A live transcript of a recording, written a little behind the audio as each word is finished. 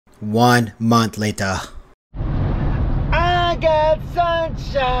1 month later. I got sunshine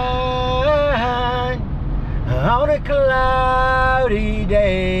on a cloudy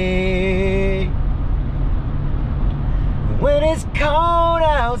day. When it's cold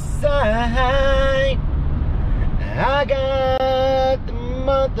outside, I got the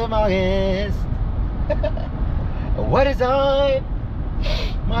month of August. What is on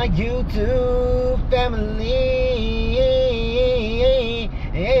my YouTube family?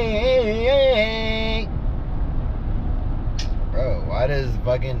 Bro, why does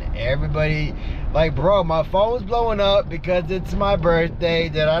fucking everybody, like, bro, my phone's blowing up because it's my birthday.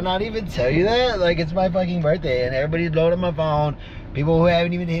 Did I not even tell you that? Like, it's my fucking birthday and everybody's blowing up my phone. People who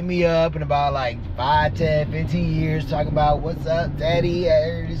haven't even hit me up in about like 5, 10, 15 years talking about, what's up, daddy? I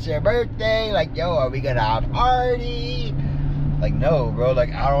heard it's your birthday. Like, yo, are we gonna have a party? Like, no, bro.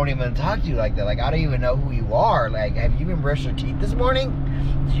 Like, I don't even talk to you like that. Like, I don't even know who you are. Like, have you even brushed your teeth this morning?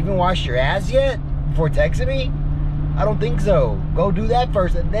 Did you even wash your ass yet before texting me? I don't think so. Go do that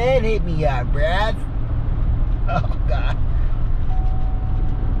first and then hit me up, bruh. Oh, God.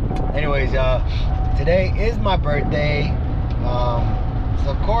 Anyways, y'all, today is my birthday. So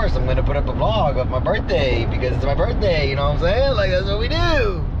of course I'm gonna put up a vlog of my birthday because it's my birthday, you know what I'm saying? Like, that's what we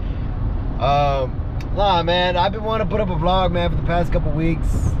do. Nah, man, I've been wanting to put up a vlog, man, for the past couple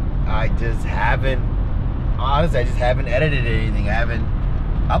weeks. I just haven't, honestly, I just haven't edited anything. I haven't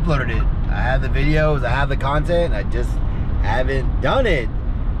uploaded it. I have the videos, I have the content, I just haven't done it.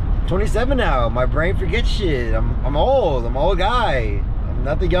 I'm 27 now, my brain forgets shit. I'm old, I'm an old guy. I'm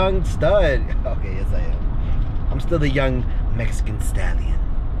not the young stud. Okay, yes I am. I'm still the young Mexican stallion.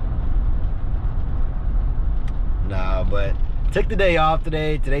 Nah, but took the day off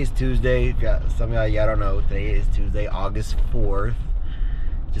today. Today's Tuesday. Some of y'all don't know, today is Tuesday, August 4th.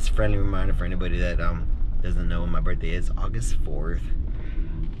 Just a friendly reminder for anybody that doesn't know when my birthday is, August 4th.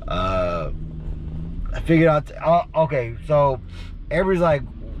 I figured out, okay, so everybody's like,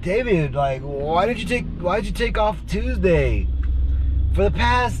 David, like, why did you take off Tuesday? For the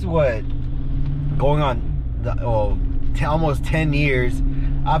past, what, going on almost 10 years,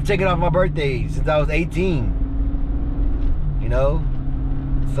 I've taken off my birthday since I was 18, you know?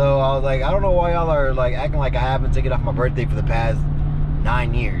 So I was like, I don't know why y'all are like acting like I haven't taken off my birthday for the past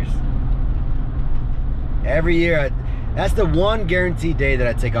 9 years. Every year, that's the one guaranteed day that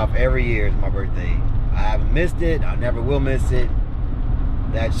I take off every year is my birthday. I haven't missed it, I never will miss it.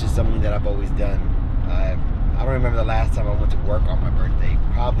 That's just something that I've always done. I don't remember the last time I went to work on my birthday.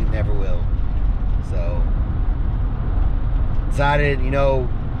 Probably never will. So, decided, you know,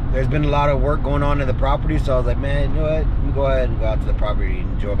 there's been a lot of work going on in the property, so I was like, man, you know what? Let me go ahead and go out to the property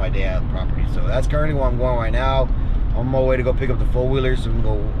and enjoy my day out of the property. So that's currently where I'm going right now. I'm on my way to go pick up the four-wheeler, so we can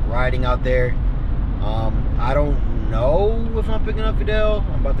go riding out there. I don't know if I'm picking up Fidel.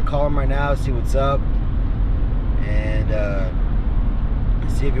 I'm about to call him right now, see what's up, and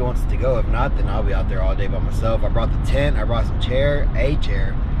see if he wants to go. If not, then I'll be out there all day by myself. I brought the tent, I brought some a chair, and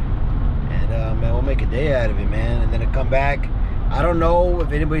man, we'll make a day out of it, man. And then to come back, I don't know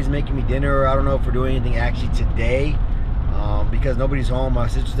if anybody's making me dinner, or I don't know if we're doing anything actually today, because nobody's home. My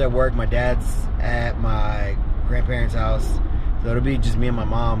sister's at work, my dad's at my grandparents' house, so it'll be just me and my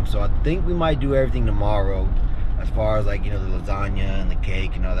mom. So I think we might do everything tomorrow, as far as, like, you know, the lasagna and the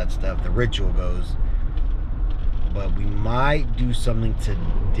cake and all that stuff, the ritual goes. But we might do something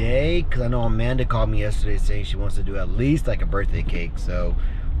today, because I know Amanda called me yesterday saying she wants to do at least like a birthday cake. So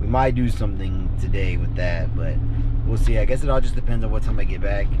we might do something today with that, but we'll see. I guess it all just depends on what time I get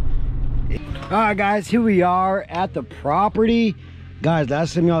back. All right, guys, here we are at the property. Guys,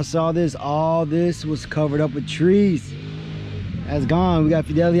 last time y'all saw this, all this was covered up with trees. That's gone. We got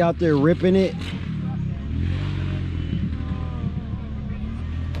Fidelity out there ripping it.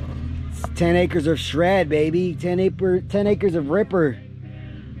 10 acres of shred, baby. 10 acres of ripper.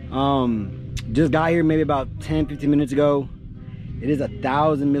 Just got here maybe about 10-15 minutes ago. It is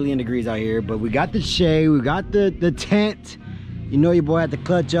 1,000 million degrees out here, but we got the shade, we got the tent. You know your boy had to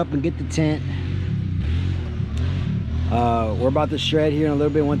clutch up and get the tent. We're about to shred here in a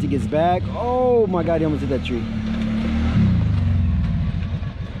little bit once he gets back. Oh my God, he almost hit that tree.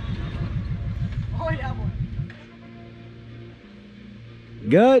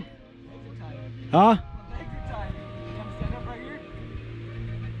 Good? Huh?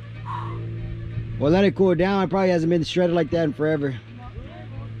 Well, let it cool down. It probably hasn't been shredded like that in forever.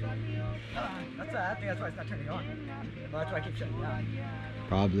 I think that's why it's not turning on. Well, that's why I keep shutting it down.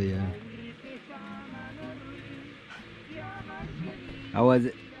 Probably, yeah. How was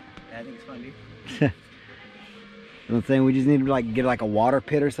it? Yeah, I think it's fun, dude. You know what I'm saying? We just need to like get like a water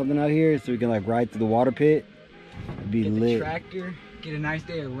pit or something out here so we can like ride to the water pit. It'd be Get lit. the tractor. get a nice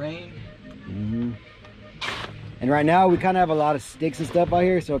day of rain. And right now we kind of have a lot of sticks and stuff out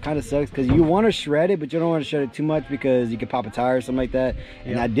here, so it kind of sucks because you want to shred it, but you don't want to shred it too much because you could pop a tire or something like that.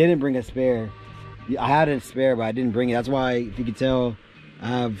 And I didn't bring a spare. I had a spare, but I didn't bring it. That's why, if you can tell,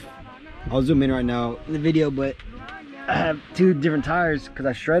 I'll zoom in right now in the video, but I have 2 different tires because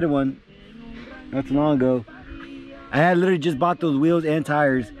I shredded one not too long ago. I had literally just bought those wheels and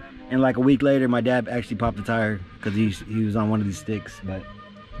tires, and like a week later my dad actually popped the tire because he was on one of these sticks. But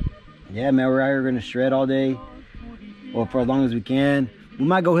yeah, man, we're out here gonna shred all day, or for as long as we can. We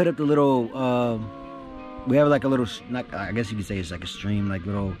might go hit up the little we have like a little, I guess you could say it's like a stream, like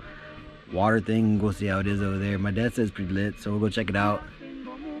little water thing. Go see how it is over there. My dad says it's pretty lit, so we'll go check it out.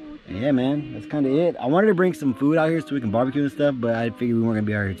 And yeah, man, that's kind of it. I wanted to bring some food out here so we can barbecue and stuff, but I figured we weren't gonna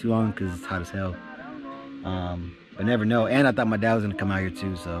be out here too long because it's hot as hell. But never know. And I thought my dad was gonna come out here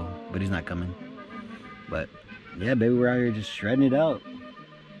too, so, but he's not coming. But yeah, baby, we're out here just shredding it out.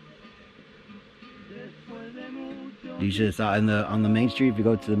 You should have saw on the main street, if you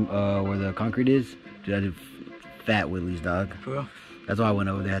go to where the concrete is, dude, I did fat Willie's, dog. For real? That's why I went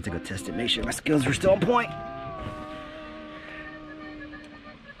over there. I had to go test it, make sure my skills were still on point.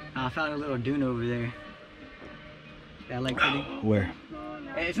 I found a little dune over there. Yeah, I like pretty. Where?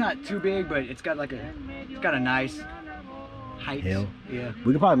 It's not too big, but it's got like it's got a nice height. Hill? Yeah.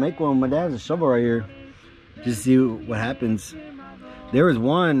 We could probably make one. My dad has a shovel right here. Just see what happens. There was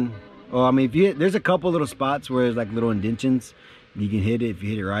one. Oh, I mean, there's a couple little spots where there's like little indentions. You can hit it if you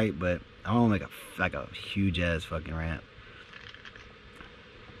hit it right, but I don't make like a huge ass fucking ramp.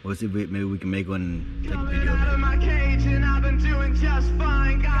 We'll see if maybe we can make one and take a video of it. My cage and I've been doing just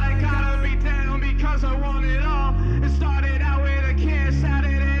fine. Gotta be down because I want it all. It started out with a kiss. How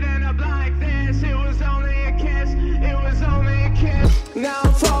did it end up like this? It was only a kiss. It was only a kiss. Now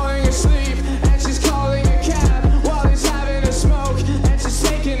I'm falling asleep and she's calling a cab while he's having a smoke and she's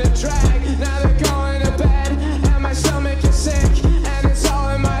taking a drag. Now they're going to bed and my stomach is sick and it's all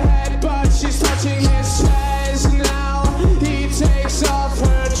in my head, but she's touching his chest now. He takes off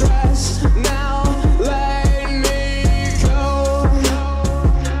her dress. Now let me go.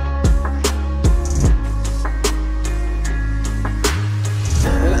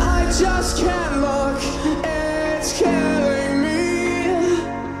 And I just can't look. It's killing me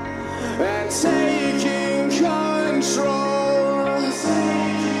and taking control.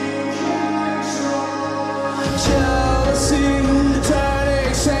 Jealousy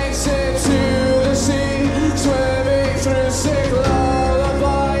turning saints into the sea, swimming through sick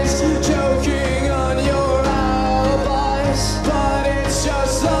lullabies, joking on your alibis. But it's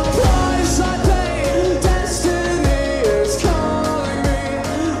just the price I pay. Destiny is calling me.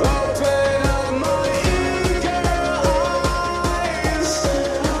 Open up my eager eyes,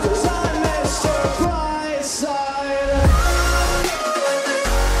 'cause I missed her bright side.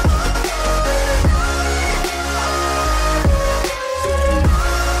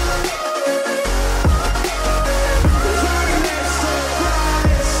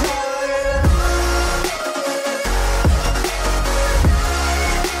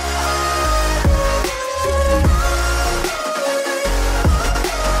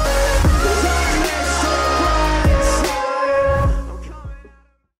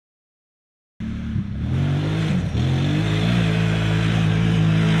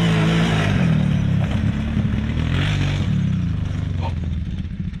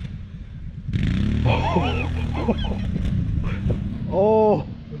 Oh.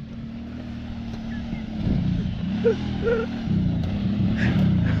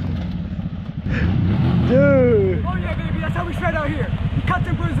 Dude. Oh yeah, baby, that's how we shred out here. Cuts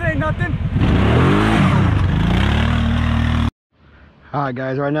and bruises ain't nothing. Alright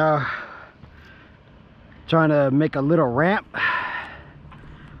guys, right now trying to make a little ramp.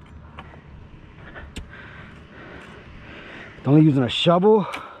 Only using a shovel.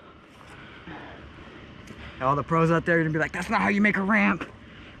 All the pros out there are gonna be like, that's not how you make a ramp.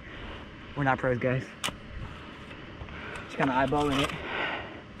 We're not pros, guys. Just kind of eyeballing it.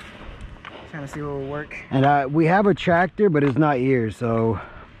 Trying to see what will work. And we have a tractor, but it's not here, so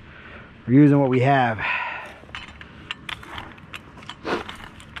we're using what we have.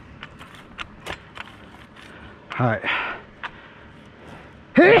 All right.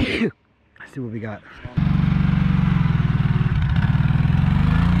 Hey! Let's see what we got.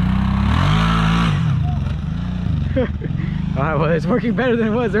 Alright, well, it's working better than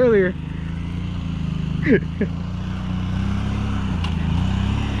it was earlier.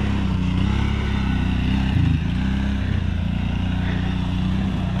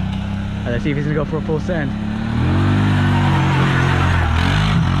 Let's see if he's gonna go for a full send.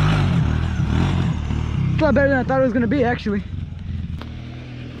 It's a lot better than I thought it was gonna be, actually.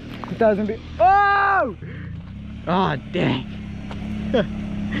 thought it was gonna be. Oh! Oh, dang.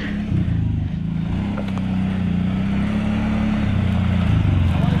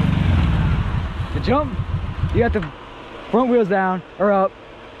 The jump, you got the front wheels down or up,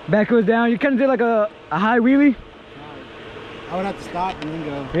 back wheels down. You kind of did like a high wheelie. I would have to stop and then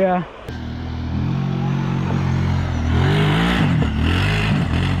go. Yeah.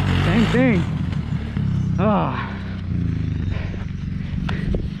 Same thing. Oh.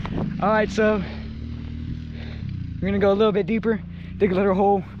 All right, so we're gonna go a little bit deeper, dig a little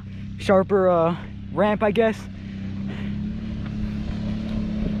hole, sharper ramp, I guess.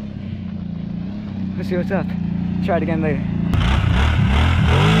 Let's see what's up. Try it again later.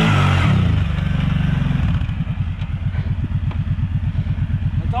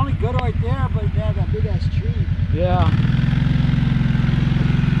 It's only good right there, but they have that big ass tree. Yeah.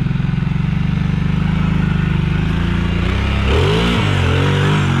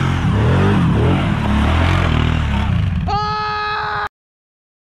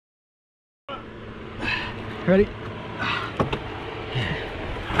 Ready?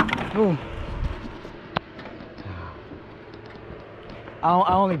 Oh.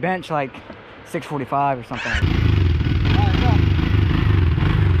 I only bench like 645 or something. Alright, go.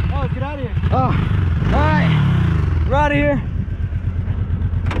 Oh, get out of here. Oh, all right, we're out of here.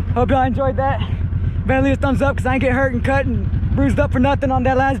 Hope y'all enjoyed that. Better leave a thumbs up because I ain't get hurt and cut and bruised up for nothing on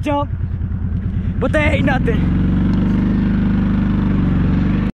that last jump. But they ain't nothing.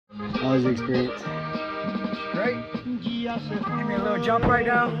 How was the experience? Great. Give me a little jump right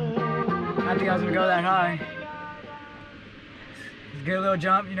now. I didn't think I was gonna go that high. Just get a little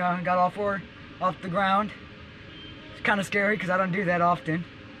jump, you know, got all four off the ground. It's kind of scary because I don't do that often.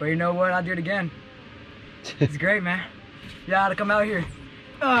 But you know what? I'll do it again. It's great, man. You ought to come out here.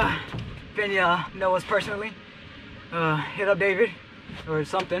 If you know us personally, hit up David or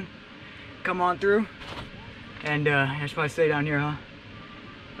something. Come on through. And I should probably stay down here, huh?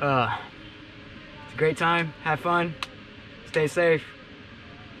 It's a great time. Have fun. Stay safe.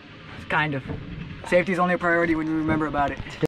 Kind of. Safety is only a priority when you remember about it.